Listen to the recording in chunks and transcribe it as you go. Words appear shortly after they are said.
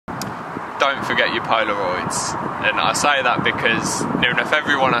don't forget your Polaroids. And I say that because near enough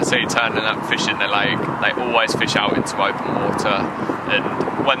everyone I see turning up fishing the lake, they always fish out into open water.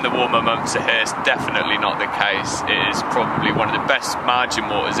 And when the warmer months are here, it's definitely not the case. It is probably one of the best margin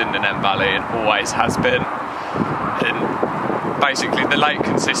waters in the Nen Valley and always has been. And basically the lake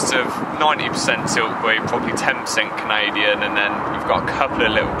consists of 90% silkweed, probably 10% Canadian, and then you've got a couple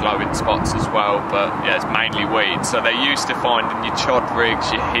of little glowing spots as well, but yeah, it's mainly weed. So they're used to finding your chod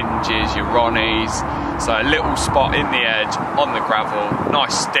rigs, your hinges, your ronnies. So a little spot in the edge on the gravel,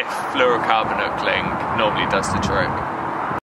 nice stiff fluorocarbonate cling, normally does the trick.